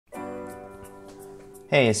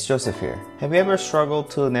Hey, it's Joseph here. Have you ever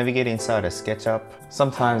struggled to navigate inside of SketchUp?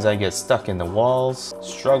 Sometimes I get stuck in the walls,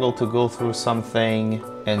 struggle to go through something,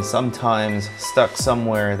 and sometimes stuck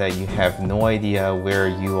somewhere that you have no idea where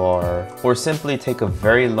you are, or simply take a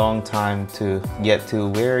very long time to get to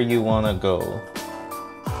where you want to go.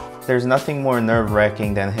 There's nothing more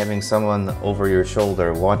nerve-wracking than having someone over your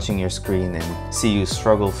shoulder watching your screen and see you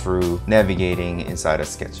struggle through navigating inside of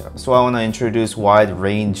SketchUp. So I want to introduce a wide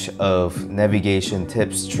range of navigation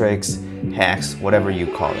tips, tricks, hacks, whatever you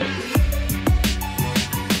call it.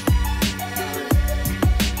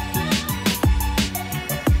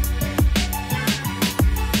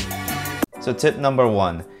 So tip number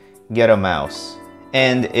 1, get a mouse.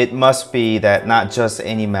 And it must be that not just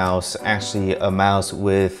any mouse, actually a mouse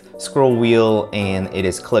with scroll wheel and it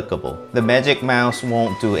is clickable. The magic mouse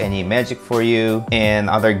won't do any magic for you, and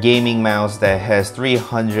other gaming mouse that has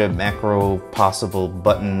 300 macro possible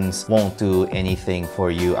buttons won't do anything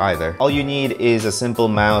for you either. All you need is a simple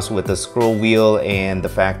mouse with a scroll wheel and the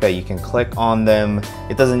fact that you can click on them.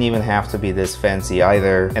 It doesn't even have to be this fancy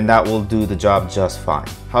either, and that will do the job just fine.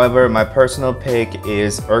 However, my personal pick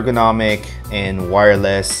is ergonomic and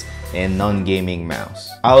wireless and non-gaming mouse.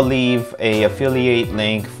 I'll leave an affiliate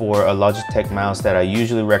link for a Logitech mouse that I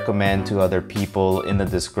usually recommend to other people in the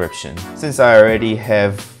description. Since I already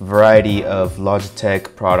have a variety of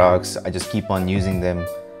Logitech products, I just keep on using them.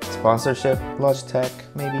 Sponsorship, Logitech,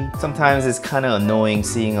 maybe? Sometimes it's kind of annoying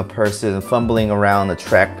seeing a person fumbling around the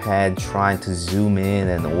trackpad trying to zoom in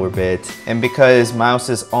and orbit. And because mouse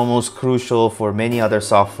is almost crucial for many other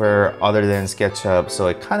software other than SketchUp, so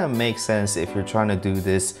it kind of makes sense if you're trying to do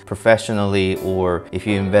this professionally or if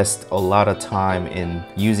you invest a lot of time in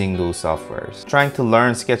using those softwares. Trying to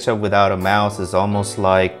learn SketchUp without a mouse is almost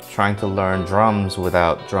like trying to learn drums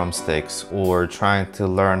without drumsticks, or trying to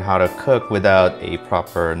learn how to cook without a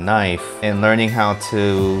proper knife, and learning how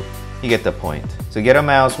to, you get the point. So get a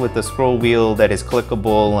mouse with a scroll wheel that is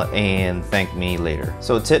clickable and thank me later.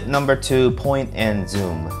 So tip number 2, point and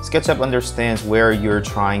zoom. SketchUp understands where you're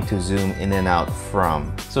trying to zoom in and out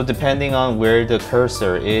from. So depending on where the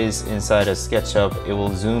cursor is inside of SketchUp, it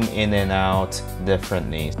will zoom in and out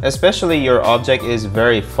differently. Especially your object is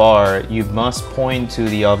very far, you must point to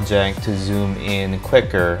the object to zoom in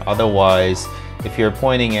quicker. Otherwise, if you're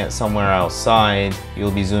pointing at somewhere outside, you'll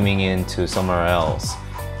be zooming into somewhere else.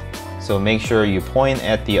 So make sure you point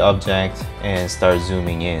at the object and start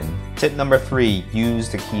zooming in. Tip number 3, use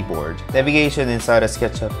the keyboard. Navigation inside of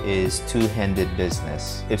SketchUp is two-handed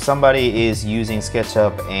business. If somebody is using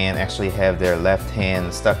SketchUp and actually have their left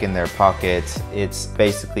hand stuck in their pocket, it's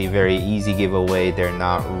basically very easy giveaway they're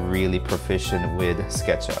not really proficient with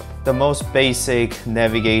SketchUp. The most basic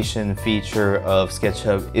navigation feature of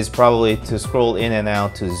SketchUp is probably to scroll in and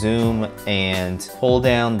out to zoom and hold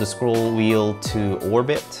down the scroll wheel to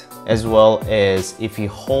orbit, as well as if you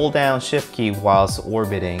hold down Shift key whilst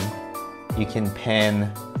orbiting, you can pan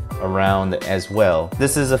around as well.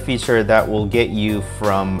 This is a feature that will get you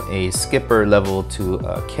from a skipper level to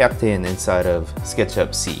a captain inside of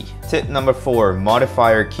SketchUp C. Tip number 4,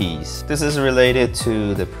 modifier keys. This is related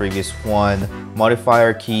to the previous one.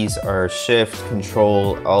 Modifier keys are Shift,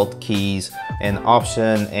 Control, Alt keys, and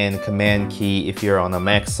Option and Command key if you're on a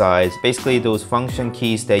Mac side. Basically those function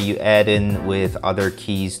keys that you add in with other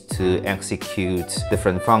keys to execute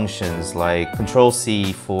different functions, like Control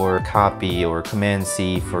C for copy or Command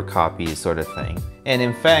C for copy, sort of thing. And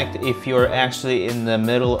in fact, if you're actually in the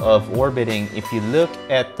middle of orbiting, if you look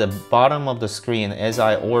at the bottom of the screen as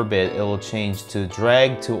I orbit, it will change to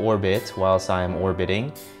drag to orbit whilst I am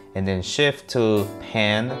orbiting, and then Shift to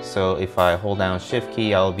pan. So if I hold down Shift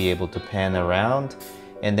key, I'll be able to pan around,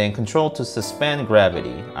 and then Control to suspend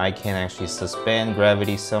gravity. I can actually suspend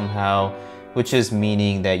gravity somehow, which is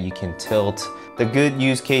meaning that you can tilt. The good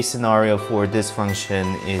use case scenario for this function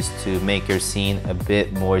is to make your scene a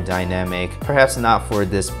bit more dynamic. Perhaps not for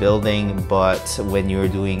this building, but when you're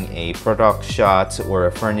doing a product shot or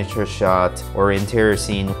a furniture shot or interior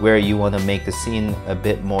scene where you want to make the scene a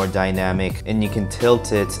bit more dynamic, and you can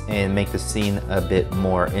tilt it and make the scene a bit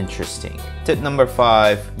more interesting. Tip number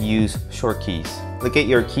 5, use short keys. Look at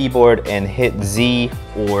your keyboard and hit Z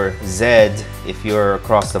or Z if you're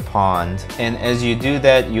across the pond. And as you do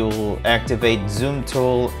that, you'll activate zoom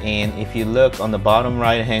tool, and if you look on the bottom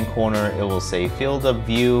right hand corner, it will say field of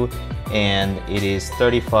view, and it is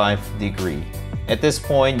 35 degree. At this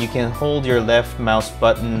point, you can hold your left mouse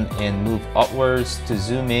button and move upwards to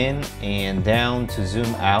zoom in and down to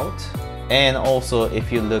zoom out. And also,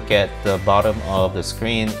 if you look at the bottom of the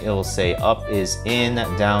screen, it will say up is in,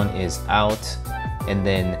 down is out. and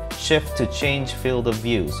then Shift to change field of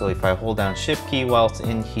view. So if I hold down Shift key whilst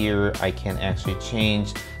in here, I can actually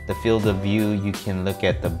change the field of view. You can look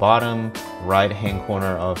at the bottom right hand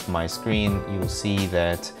corner of my screen. You'll see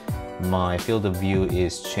that my field of view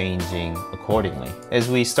is changing accordingly. As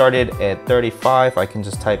we started at 35, I can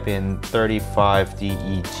just type in 35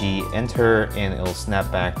 DEG, enter, and it'll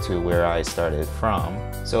snap back to where I started from.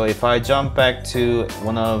 So if I jump back to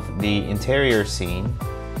one of the interior scene,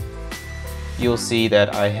 you'll see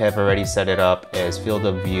that I have already set it up as field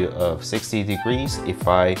of view of 60 degrees. If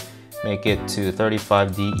I make it to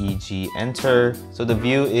 35 DEG, enter. So the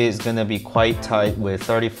view is gonna be quite tight with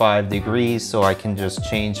 35 degrees, so I can just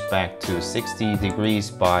change back to 60 degrees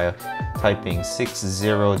by typing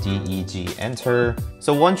 60 DEG, enter.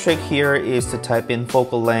 So one trick here is to type in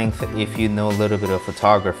focal length if you know a little bit of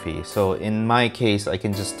photography. So in my case, I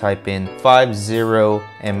can just type in 50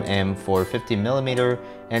 mm for 50 millimeter,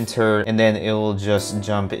 enter, and then it will just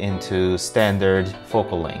jump into standard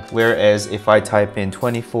focal length. Whereas if I type in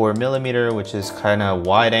 24 millimeter, which is kind of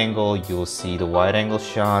wide angle, you'll see the wide angle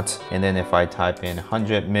shot. And then if I type in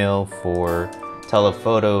 100 mil for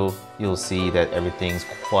telephoto, you'll see that everything's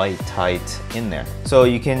quite tight in there. So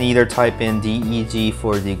you can either type in DEG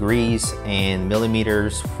for degrees and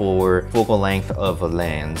millimeters for focal length of a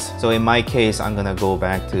lens. So in my case, I'm gonna go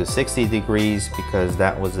back to 60 degrees because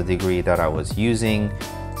that was the degree that I was using.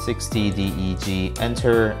 60 DEG,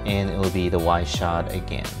 enter, and it will be the wide shot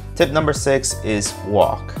again. Tip number 6 is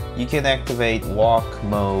walk. You can activate walk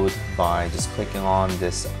mode by just clicking on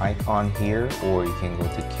this icon here, or you can go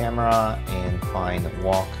to camera and find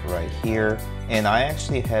walk right here. And I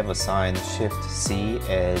actually have assigned Shift C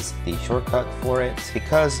as the shortcut for it.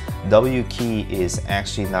 Because W key is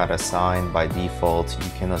actually not assigned by default,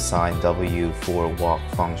 you can assign W for walk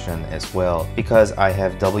function as well. Because I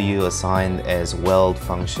have W assigned as weld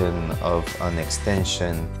function of an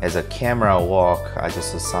extension as a camera walk, I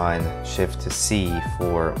just assign Shift C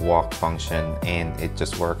for walk function, and it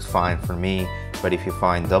just works fine for me. But if you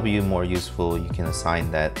find W more useful, you can assign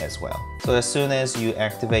that as well. So as soon as you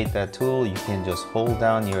activate that tool, you can just hold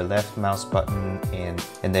down your left mouse button and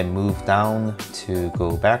then move down to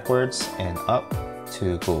go backwards and up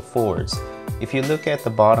to go forwards. If you look at the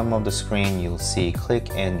bottom of the screen, you'll see click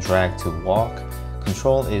and drag to walk.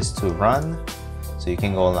 Control is to run, so you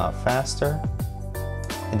can go a lot faster.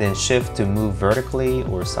 And then Shift to move vertically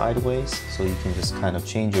or sideways, so you can just kind of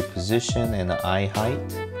change your position and the eye height.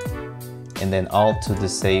 And then Alt to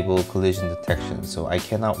disable collision detection. So I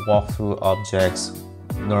cannot walk through objects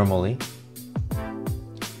normally.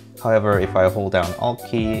 However, if I hold down Alt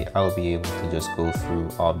key, I'll be able to just go through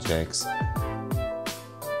objects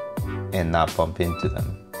and not bump into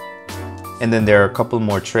them. And then there are a couple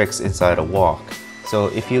more tricks inside a walk. So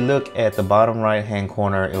if you look at the bottom right hand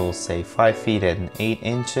corner, it will say 5 feet and 8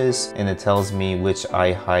 inches, and it tells me which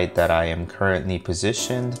eye height that I am currently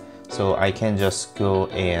positioned. So I can just go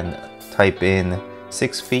and type in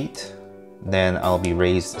 6 feet, then I'll be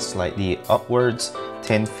raised slightly upwards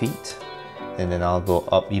 10 feet, and then I'll go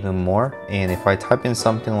up even more. And if I type in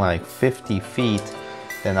something like 50 feet,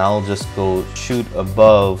 then I'll just go shoot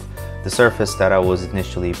above the surface that I was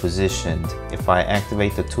initially positioned. If I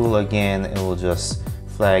activate the tool again, it will just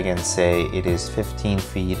flag and say it is 15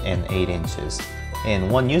 feet and 8 inches.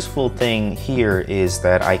 And one useful thing here is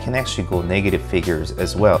that I can actually go negative figures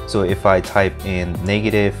as well. So if I type in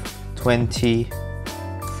negative 20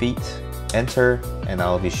 feet, enter, and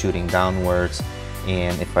I'll be shooting downwards.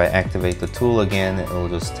 And if I activate the tool again, it will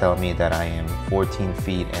just tell me that I am 14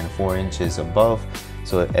 feet and 4 inches above.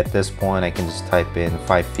 So at this point, I can just type in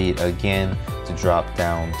 5 feet again to drop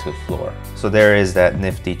down to floor. So there is that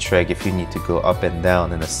nifty trick if you need to go up and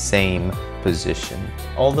down in the same position.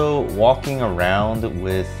 Although walking around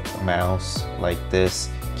with a mouse like this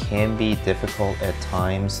can be difficult at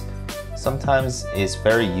times, sometimes it's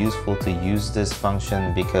very useful to use this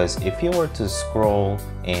function, because if you were to scroll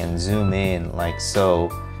and zoom in like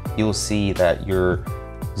so, you'll see that your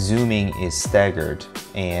zooming is staggered,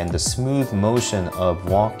 and the smooth motion of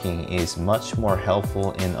walking is much more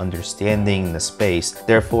helpful in understanding the space.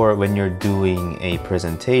 Therefore, when you're doing a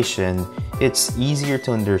presentation, it's easier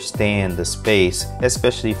to understand the space,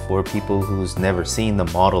 especially for people who's never seen the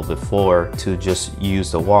model before, to just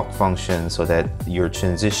use the walk function so that your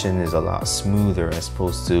transition is a lot smoother as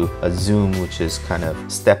opposed to a zoom, which is kind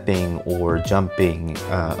of stepping or jumping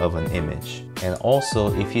of an image. And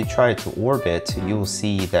also, if you try to orbit, you'll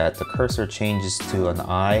see that the cursor changes to an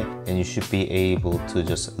eye, and you should be able to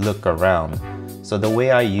just look around. So the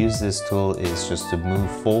way I use this tool is just to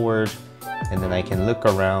move forward, and then I can look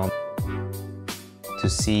around to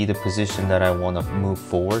see the position that I want to move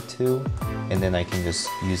forward to, and then I can just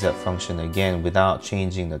use that function again without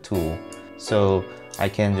changing the tool. So I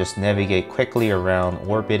can just navigate quickly around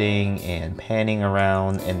orbiting and panning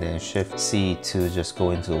around, and then Shift C to just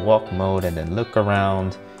go into walk mode and then look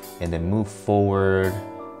around and then move forward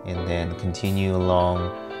and then continue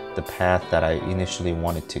along the path that I initially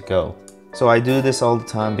wanted to go. So I do this all the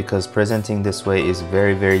time because presenting this way is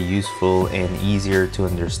very useful and easier to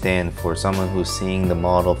understand for someone who's seeing the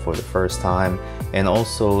model for the first time, and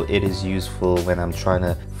also it is useful when I'm trying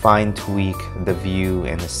to fine tweak the view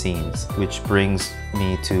and the scenes, which brings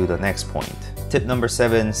me to the next point. Tip number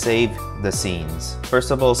 7, save the scenes.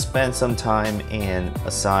 First of all, spend some time and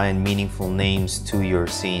assign meaningful names to your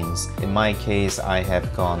scenes. In my case, I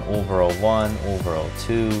have gone overall 1, overall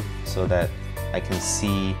 2, so that I can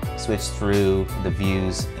switch through the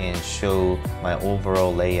views and show my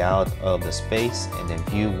overall layout of the space, and then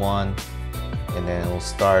view 1, and then it will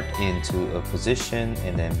start into a position,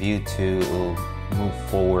 and then view 2, it will move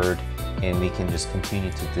forward, and we can just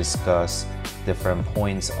continue to discuss different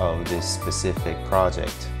points of this specific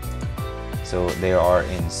project. So they are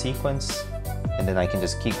in sequence, and then I can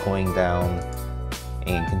just keep going down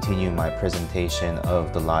and continue my presentation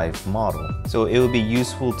of the live model. So it will be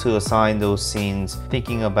useful to assign those scenes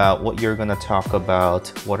thinking about what you're going to talk about,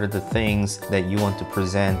 what are the things that you want to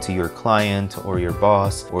present to your client or your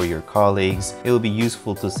boss or your colleagues. It will be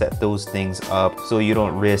useful to set those things up so you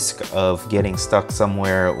don't risk of getting stuck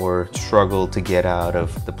somewhere or struggle to get out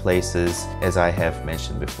of the places, as I have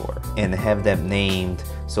mentioned before, and have them named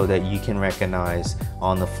so that you can recognize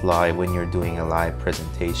on the fly when you're doing a live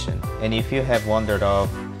presentation. And if you have wandered off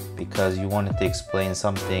because you wanted to explain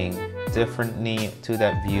something differently to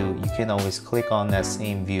that view, you can always click on that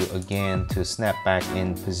same view again to snap back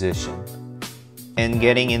in position. And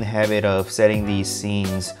getting in habit of setting these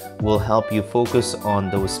scenes will help you focus on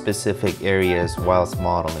those specific areas whilst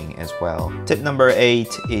modeling as well. Tip number 8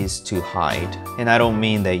 is to hide. And I don't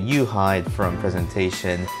mean that you hide from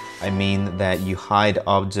presentation, I mean that you hide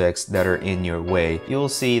objects that are in your way. You'll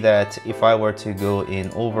see that if I were to go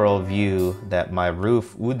in overall view, that my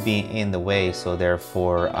roof would be in the way, so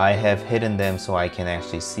therefore I have hidden them so I can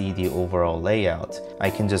actually see the overall layout.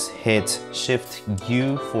 I can just hit Shift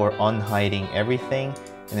U for unhiding everything,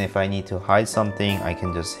 and if I need to hide something, I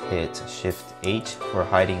can just hit Shift H for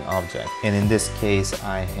hiding object. And in this case,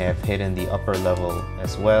 I have hidden the upper level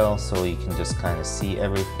as well, so you can just kind of see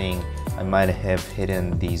everything. I might have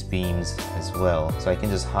hidden these beams as well. So I can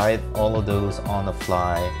just hide all of those on the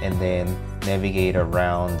fly and then navigate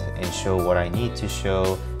around and show what I need to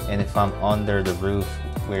show. And if I'm under the roof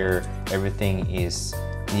where everything is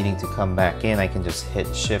needing to come back in, I can just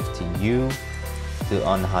hit Shift U to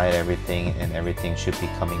unhide everything, and everything should be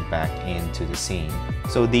coming back into the scene.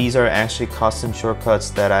 So these are actually custom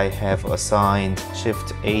shortcuts that I have assigned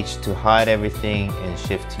Shift H to hide everything and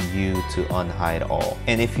Shift U to unhide all.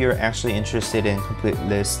 And if you're actually interested in a complete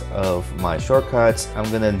list of my shortcuts, I'm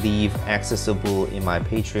gonna leave accessible in my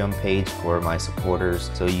Patreon page for my supporters,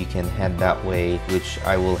 so you can head that way, which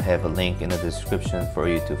I will have a link in the description for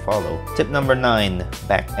you to follow. Tip number 9,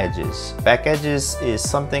 back edges. Back edges is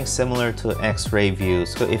something similar to X-ray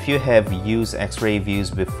views. So if you have used X-ray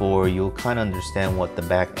views before, you'll kind of understand what the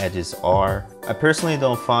back edges are. I personally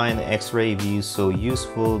don't find X-ray views so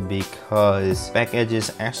useful because back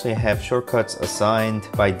edges actually have shortcuts assigned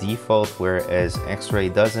by default, whereas X-ray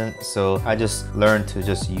doesn't. So I just learned to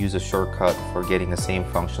just use a shortcut for getting the same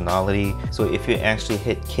functionality. So if you actually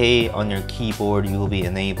hit K on your keyboard, you will be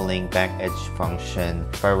enabling back edge function.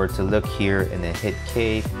 If I were to look here and then hit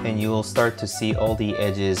K, and you will start to see all the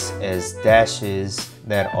edges as dashes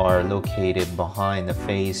that are located behind the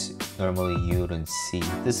face. Normally you wouldn't see.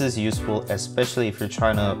 This is useful especially if you're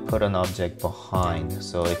trying to put an object behind.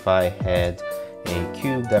 So if I had a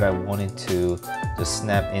cube that I wanted to just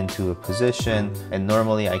snap into a position, and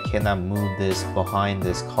normally I cannot move this behind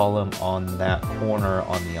this column on that corner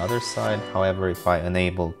on the other side. However, if I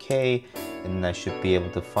enable K, and I should be able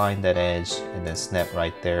to find that edge and then snap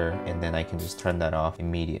right there, and then I can just turn that off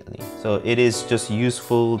immediately. So it is just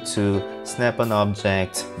useful to snap an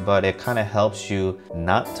object, but it kind of helps you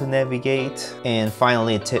not to navigate. And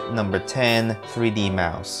finally, tip number 10, 3D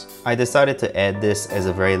mouse. I decided to add this as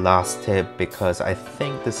a very last tip because I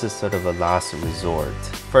think this is sort of a last resort.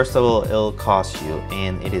 First of all, it'll cost you,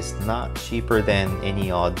 and it is not cheaper than any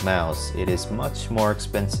odd mouse. It is much more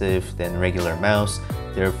expensive than regular mouse.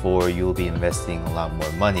 Therefore, you'll be investing a lot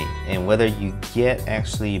more money. And whether you get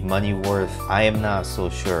actually money worth, I am not so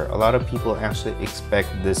sure. A lot of people actually expect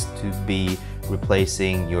this to be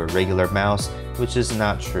replacing your regular mouse, which is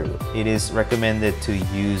not true. It is recommended to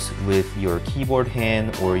use with your keyboard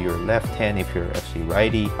hand or your left hand if you're actually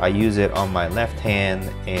righty. I use it on my left hand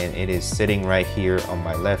and it is sitting right here on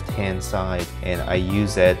my left hand side, and I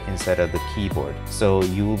use that instead of the keyboard. So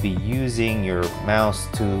you will be using your mouse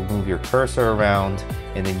to move your cursor around,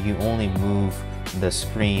 and then you only move the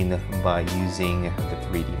screen by using the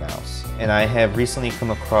 3D mouse. And I have recently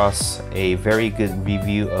come across a very good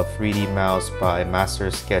review of 3D mouse by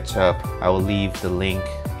MasterSketchup. I will leave the link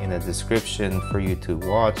in the description for you to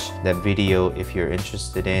watch that video if you're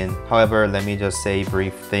interested in. However, let me just say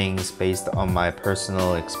brief things based on my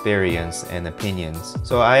personal experience and opinions.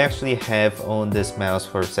 So I actually have owned this mouse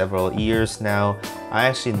for several years now. I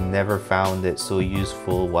actually never found it so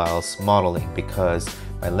useful whilst modeling because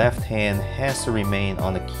my left hand has to remain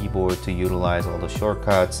on the keyboard to utilize all the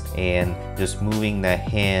shortcuts, and just moving that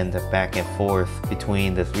hand back and forth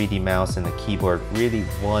between the 3D mouse and the keyboard really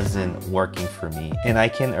wasn't working for me. And I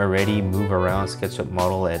can already move around SketchUp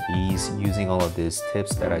model at ease using all of these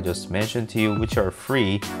tips that I just mentioned to you, which are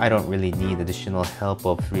free. I don't really need additional help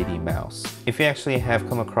of 3D mouse. If you actually have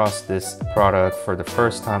come across this product for the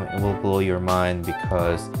first time, it will blow your mind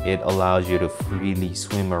because it allows you to freely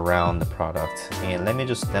swim around the product. And let me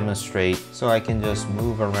just demonstrate. So I can just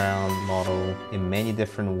move around model in many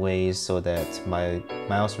different ways so that my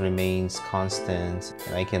mouse remains constant,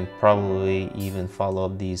 and I can probably even follow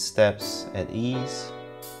up these steps at ease.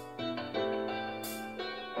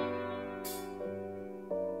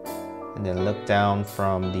 And then look down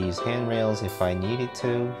from these handrails if I needed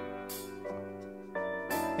to.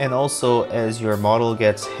 And also, as your model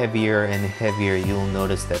gets heavier and heavier, you'll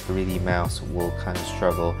notice that 3D mouse will kind of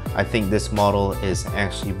struggle. I think this model is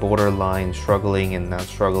actually borderline struggling and not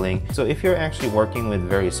struggling. So if you're actually working with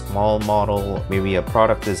very small model, maybe a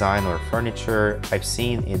product design or furniture, I've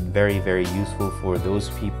seen it very useful for those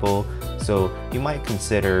people. So you might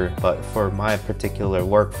consider, but for my particular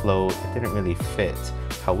workflow, it didn't really fit.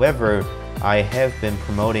 However, I have been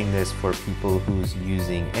promoting this for people who's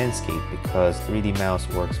using Enscape because 3D mouse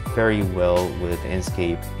works very well with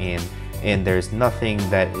Enscape, and there's nothing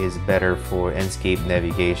that is better for Enscape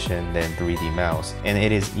navigation than 3D mouse. And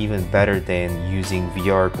it is even better than using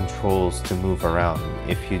VR controls to move around.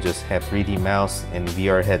 If you just have 3D mouse and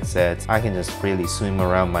VR headsets, I can just freely swim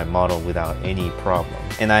around my model without any problem.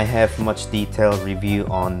 And I have much detailed review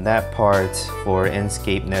on that part for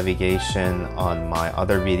Enscape navigation on my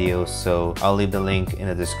other videos, so I'll leave the link in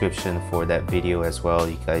the description for that video as well.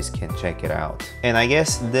 You guys can check it out. And I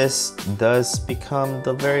guess this does become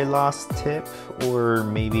the very last tip, or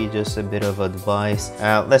maybe just a bit of advice.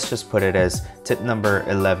 Let's just put it as tip number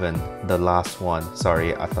 11, the last one.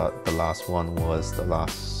 Sorry, I thought the last one was the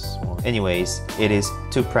last one. Anyways, it is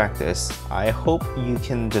to practice. I hope you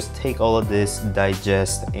can just take all of this,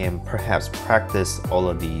 digest, and perhaps practice all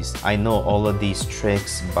of these. I know all of these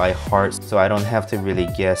tricks by heart, so I don't have to really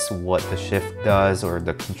guess what the shift does or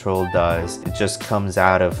the control does. It just comes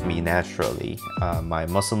out of me naturally. My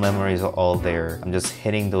muscle memory is all there. I'm just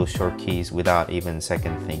hitting those short keys without even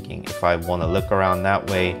second thinking. If I want to look around that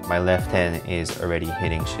way, my left hand is already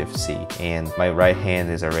hitting Shift C, and my right hand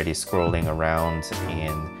is already scrolling around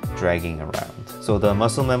and dragging around. So the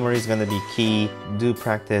muscle memory is going to be key. Do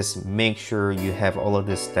practice. Make sure you have all of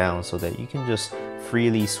this down so that you can just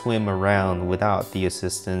freely swim around without the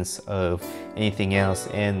assistance of anything else,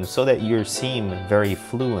 and so that you seem very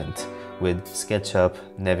fluent with SketchUp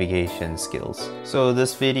navigation skills. So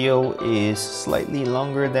this video is slightly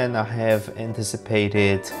longer than I have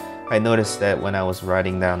anticipated. I noticed that when I was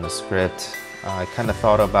writing down the script, I kind of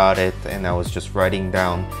thought about it, and I was just writing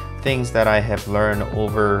down things that I have learned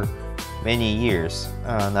over many years.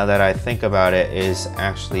 Now that I think about it, is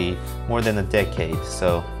actually more than a decade,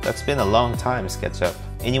 so that's been a long time, SketchUp.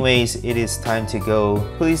 Anyways, it is time to go.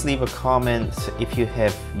 Please leave a comment if you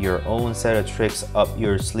have your own set of tricks up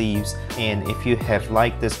your sleeves, and if you have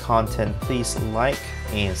liked this content, please like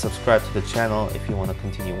and subscribe to the channel if you want to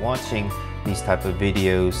continue watching these type of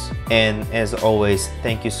videos. And as always,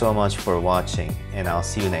 thank you so much for watching, and I'll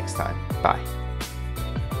see you next time. Bye.